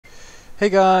Hey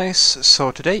guys,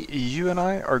 so today you and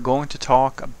I are going to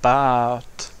talk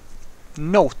about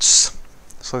notes.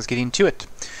 So let's get into it.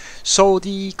 So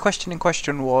the question in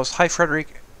question was, hi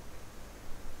Frederick,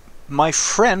 my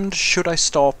friend, should I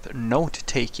stop note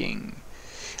taking?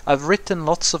 I've written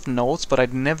lots of notes, but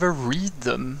I'd never read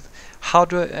them. How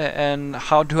do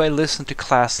I listen to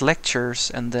class lectures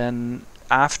and then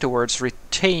afterwards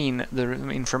retain the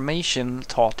information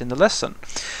taught in the lesson?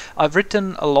 I've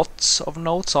written a lot of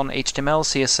notes on HTML,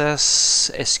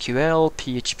 CSS, SQL,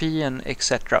 PHP, and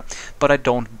etc. But I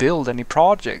don't build any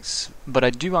projects. But I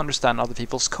do understand other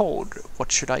people's code.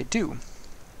 What should I do?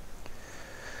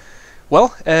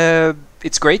 Well,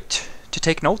 it's great to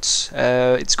take notes.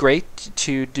 It's great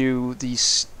to do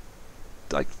these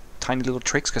like tiny little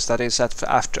tricks, because that is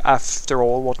after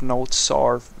all what notes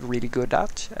are really good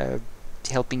at,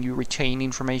 helping you retain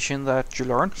information that you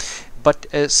learn. But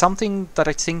something that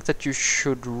I think that you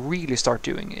should really start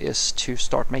doing is to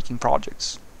start making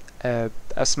projects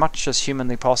as much as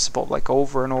humanly possible, like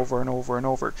over and over and over and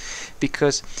over,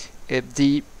 because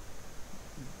the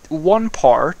one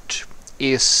part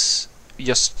is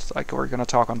just like we're going to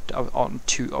talk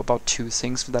about two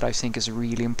things that I think is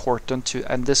really important to,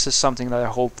 and this is something that I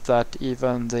hope that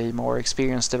even the more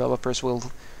experienced developers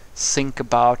will think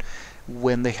about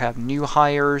when they have new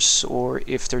hires or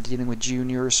if they're dealing with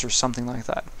juniors or something like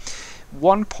that.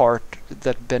 One part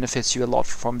that benefits you a lot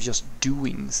from just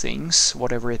doing things,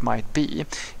 whatever it might be,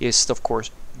 is of course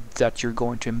that you're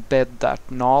going to embed that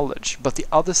knowledge. But the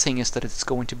other thing is that it's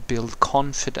going to build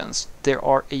confidence. There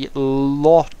are a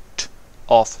lot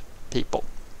of people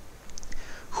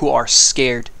who are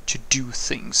scared to do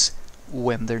things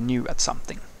when they're new at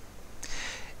something.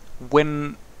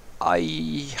 When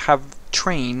I have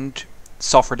trained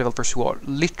software developers who are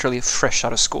literally fresh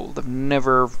out of school, they've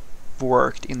never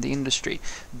worked in the industry,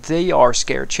 they are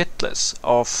scared shitless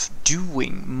of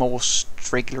doing most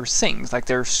regular things. Like,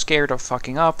 they're scared of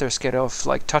fucking up, they're scared of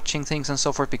like touching things and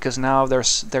so forth, because now there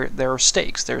are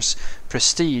stakes, there's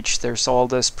prestige, there's all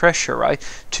this pressure, right,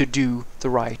 to do the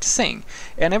right thing.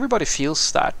 And everybody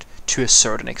feels that to a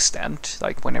certain extent,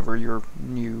 like whenever you're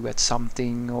new at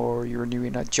something or you're new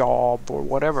in a job or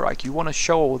whatever, like you want to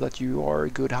show that you are a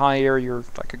good hire, you're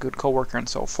like a good coworker and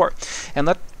so forth. And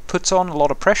that puts on a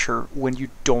lot of pressure when you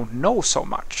don't know so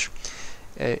much,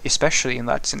 especially in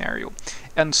that scenario.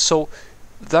 And so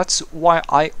that's why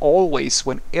I always,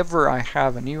 whenever I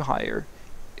have a new hire,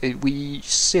 we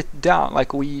sit down,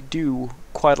 like we do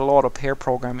quite a lot of pair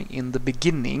programming in the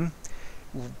beginning,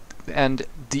 and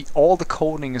all the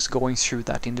coding is going through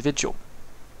that individual.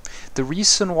 The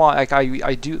reason why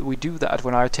we do that,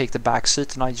 when I take the back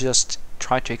seat and I just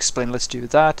try to explain, let's do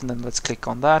that, and then let's click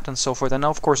on that, and so forth, and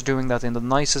of course doing that in the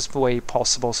nicest way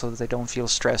possible so that they don't feel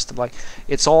stressed. Like,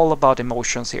 it's all about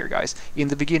emotions here, guys. In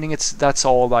the beginning, that's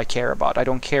all I care about. I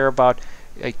don't care about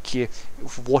like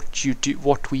what you do,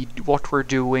 what we're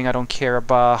doing. I don't care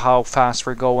about how fast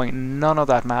we're going. None of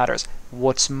that matters.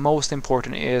 What's most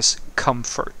important is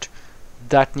comfort.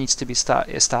 That needs to be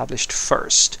established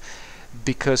first,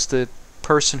 because the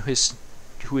person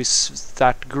who is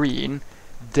that green,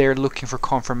 they're looking for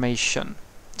confirmation,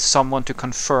 someone to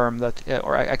confirm that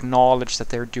or acknowledge that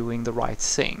they're doing the right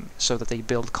thing, so that they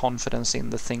build confidence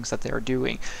in the things that they're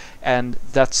doing. And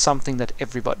that's something that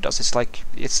everybody does.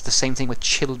 It's the same thing with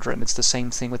children, it's the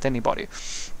same thing with anybody.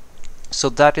 So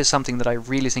that is something that I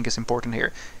really think is important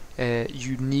here.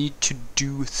 You need to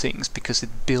do things because it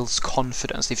builds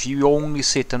confidence. If you only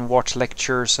sit and watch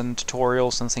lectures and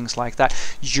tutorials and things like that,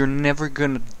 you're never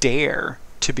gonna dare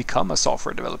to become a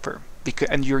software developer,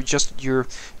 and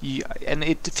and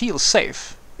it feels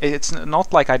safe. It's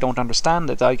not like I don't understand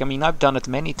it. I mean, I've done it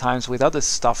many times with other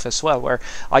stuff as well, where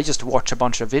I just watch a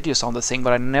bunch of videos on the thing,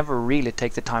 but I never really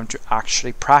take the time to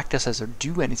actually practice it or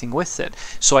do anything with it.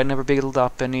 So I never build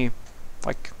up any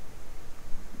like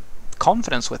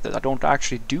confidence with it. I don't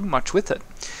actually do much with it.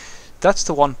 That's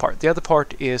the one part. The other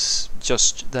part is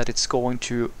just that it's going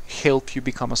to help you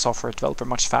become a software developer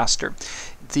much faster.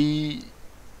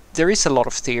 There is a lot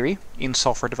of theory in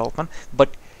software development,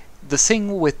 but the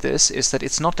thing with this is that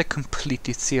it's not a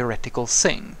completely theoretical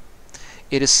thing.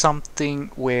 It is something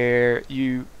where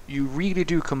you really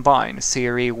do combine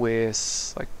theory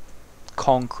with like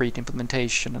concrete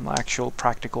implementation and actual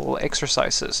practical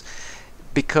exercises,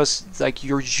 because like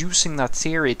you're using that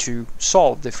theory to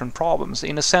solve different problems.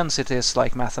 In a sense, it is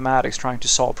like mathematics trying to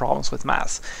solve problems with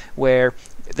math, where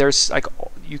there's like,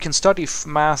 you can study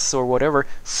math or whatever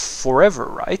forever,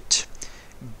 right?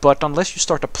 But unless you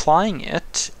start applying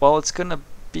it, well, it's gonna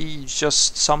be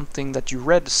just something that you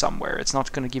read somewhere. It's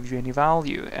not gonna give you any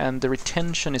value, and the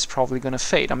retention is probably gonna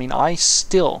fade. I mean, I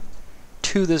still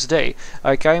to this day.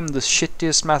 Like, I'm the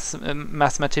shittiest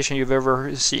mathematician you've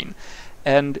ever seen.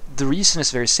 And the reason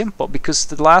is very simple, because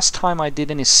the last time I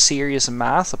did any serious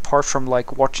math, apart from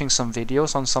like watching some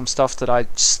videos on some stuff that I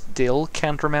still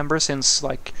can't remember since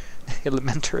like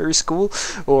elementary school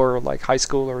or like high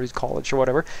school or college or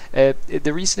whatever,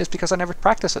 the reason is because I never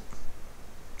practice it.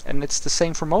 And it's the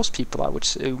same for most people, I would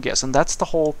guess, and that's the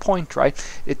whole point, right?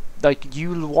 It, like,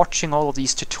 you watching all of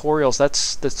these tutorials,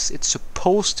 that's it's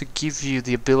supposed to give you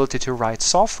the ability to write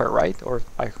software, right? Or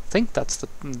I think that's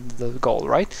the goal,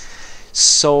 right?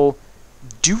 So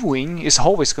doing is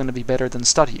always going to be better than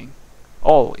studying,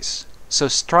 always. So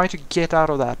try to get out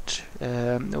of that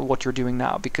what you're doing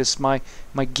now, because my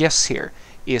guess here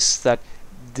is that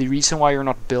the reason why you're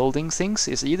not building things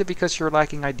is either because you're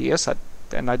lacking ideas,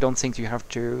 and I don't think you have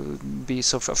to be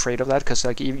so afraid of that, because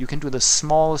like you can do the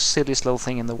smallest, silliest little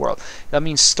thing in the world. That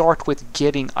means start with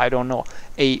getting, I don't know,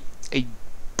 a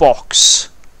box,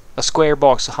 a square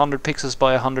box, 100 pixels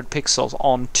by 100 pixels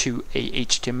onto a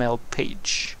HTML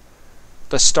page.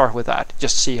 Let's start with that.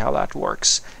 Just see how that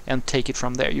works and take it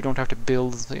from there. You don't have to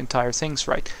build the entire things,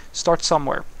 right? Start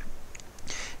somewhere.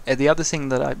 The other thing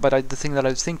that the thing that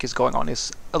I think is going on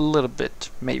is a little bit,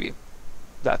 maybe,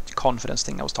 that confidence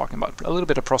thing I was talking about. A little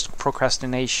bit of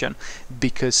procrastination,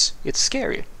 because it's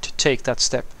scary to take that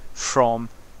step from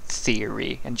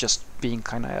theory and just being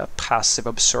kind of a passive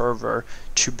observer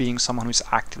to being someone who's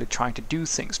actively trying to do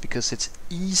things, because it's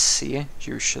easy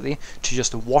usually to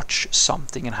just watch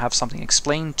something and have something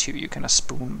explained to you, kind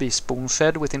of be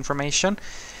spoon-fed with information.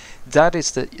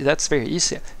 That's very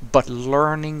easy, but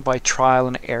learning by trial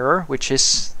and error, which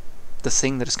is the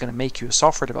thing that is going to make you a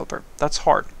software developer, that's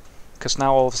hard, because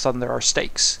now all of a sudden there are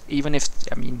stakes. Even if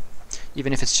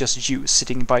it's just you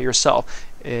sitting by yourself,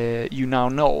 you now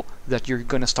know that you're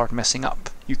going to start messing up.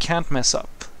 You can't mess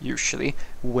up usually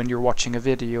when you're watching a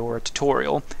video or a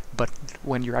tutorial, but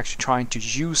when you're actually trying to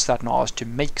use that knowledge to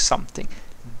make something,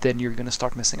 then you're going to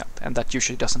start messing up, and that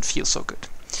usually doesn't feel so good.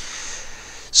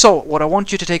 So what I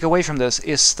want you to take away from this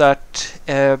is that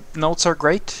notes are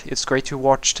great. It's great to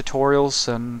watch tutorials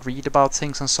and read about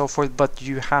things and so forth, but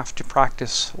you have to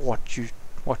practice what you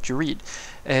read.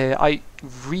 I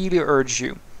really urge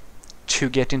you to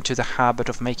get into the habit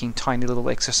of making tiny little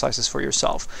exercises for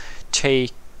yourself.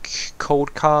 Take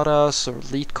code katas or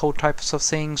lead code types of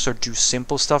things, or do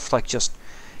simple stuff like just,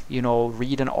 you know,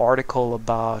 read an article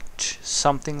about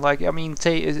something. Like,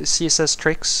 CSS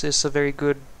Tricks is a very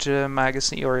good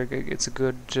magazine, or it's a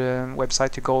good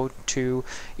website to go to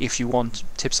if you want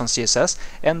tips on CSS,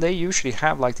 and they usually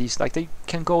have like these, like they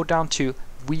can go down to,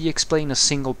 we explain a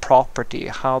single property,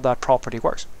 how that property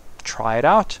works. Try it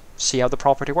out, see how the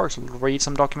property works, read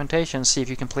some documentation, see if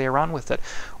you can play around with it,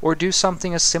 or do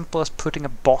something as simple as putting a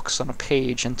box on a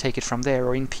page and take it from there.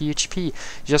 Or in PHP,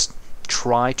 just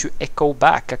try to echo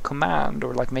back a command,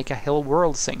 or like make a hello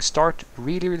world thing. Start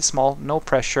really, really small, no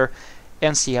pressure,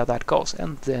 and see how that goes.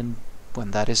 And then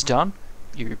when that is done,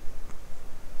 you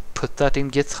put that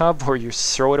in GitHub, or you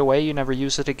throw it away, you never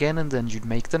use it again, and then you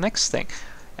make the next thing,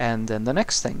 and then the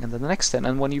next thing, and then the next thing.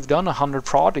 And when you've done 100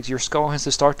 projects, you're going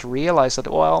to start to realize that,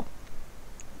 well,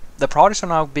 the projects are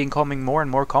now becoming more and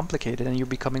more complicated, and you're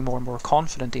becoming more and more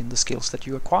confident in the skills that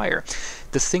you acquire.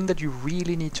 The thing that you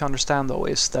really need to understand, though,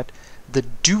 is that the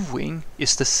doing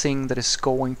is the thing that is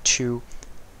going to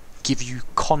give you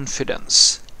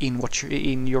confidence in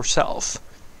in yourself.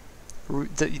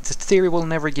 The theory will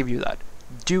never give you that.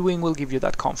 Doing will give you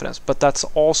that confidence, but that's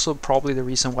also probably the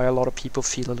reason why a lot of people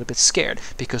feel a little bit scared,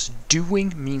 because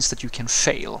doing means that you can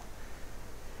fail,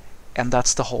 and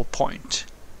that's the whole point.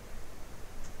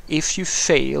 If you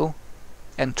fail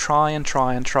and try and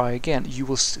try and try again, you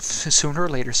will sooner or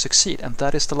later succeed, and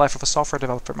that is the life of a software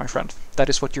developer, my friend. That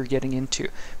is what you're getting into.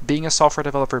 Being a software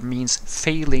developer means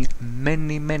failing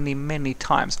many, many, many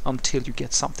times until you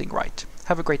get something right.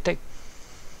 Have a great day.